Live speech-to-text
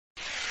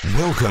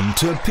Welcome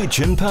to Pitch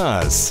and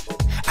Pass.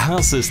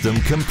 Our system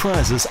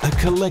comprises a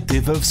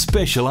collective of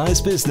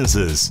specialised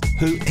businesses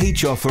who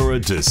each offer a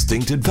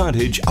distinct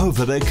advantage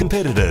over their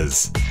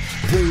competitors.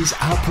 These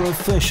are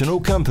professional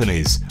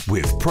companies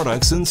with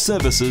products and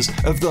services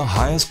of the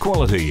highest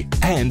quality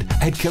and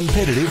at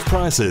competitive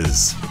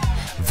prices.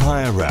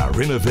 Via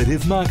our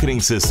innovative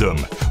marketing system,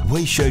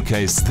 we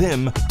showcase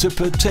them to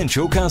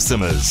potential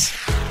customers.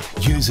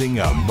 Using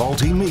a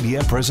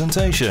multimedia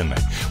presentation,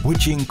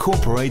 which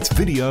incorporates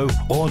video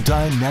or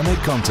dynamic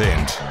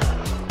content.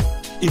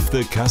 If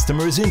the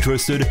customer is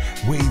interested,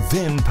 we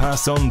then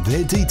pass on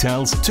their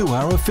details to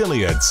our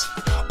affiliates,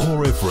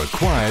 or if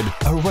required,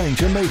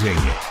 arrange a meeting.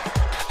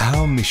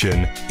 Our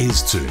mission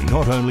is to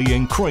not only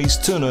increase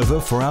turnover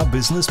for our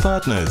business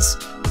partners,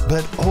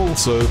 but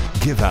also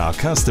give our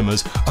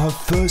customers a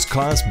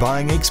first-class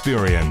buying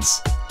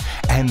experience,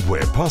 and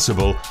where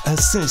possible,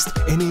 assist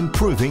in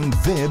improving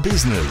their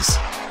business.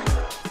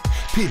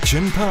 Pitch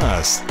and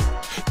Pass,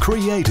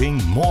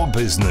 creating more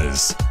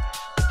business.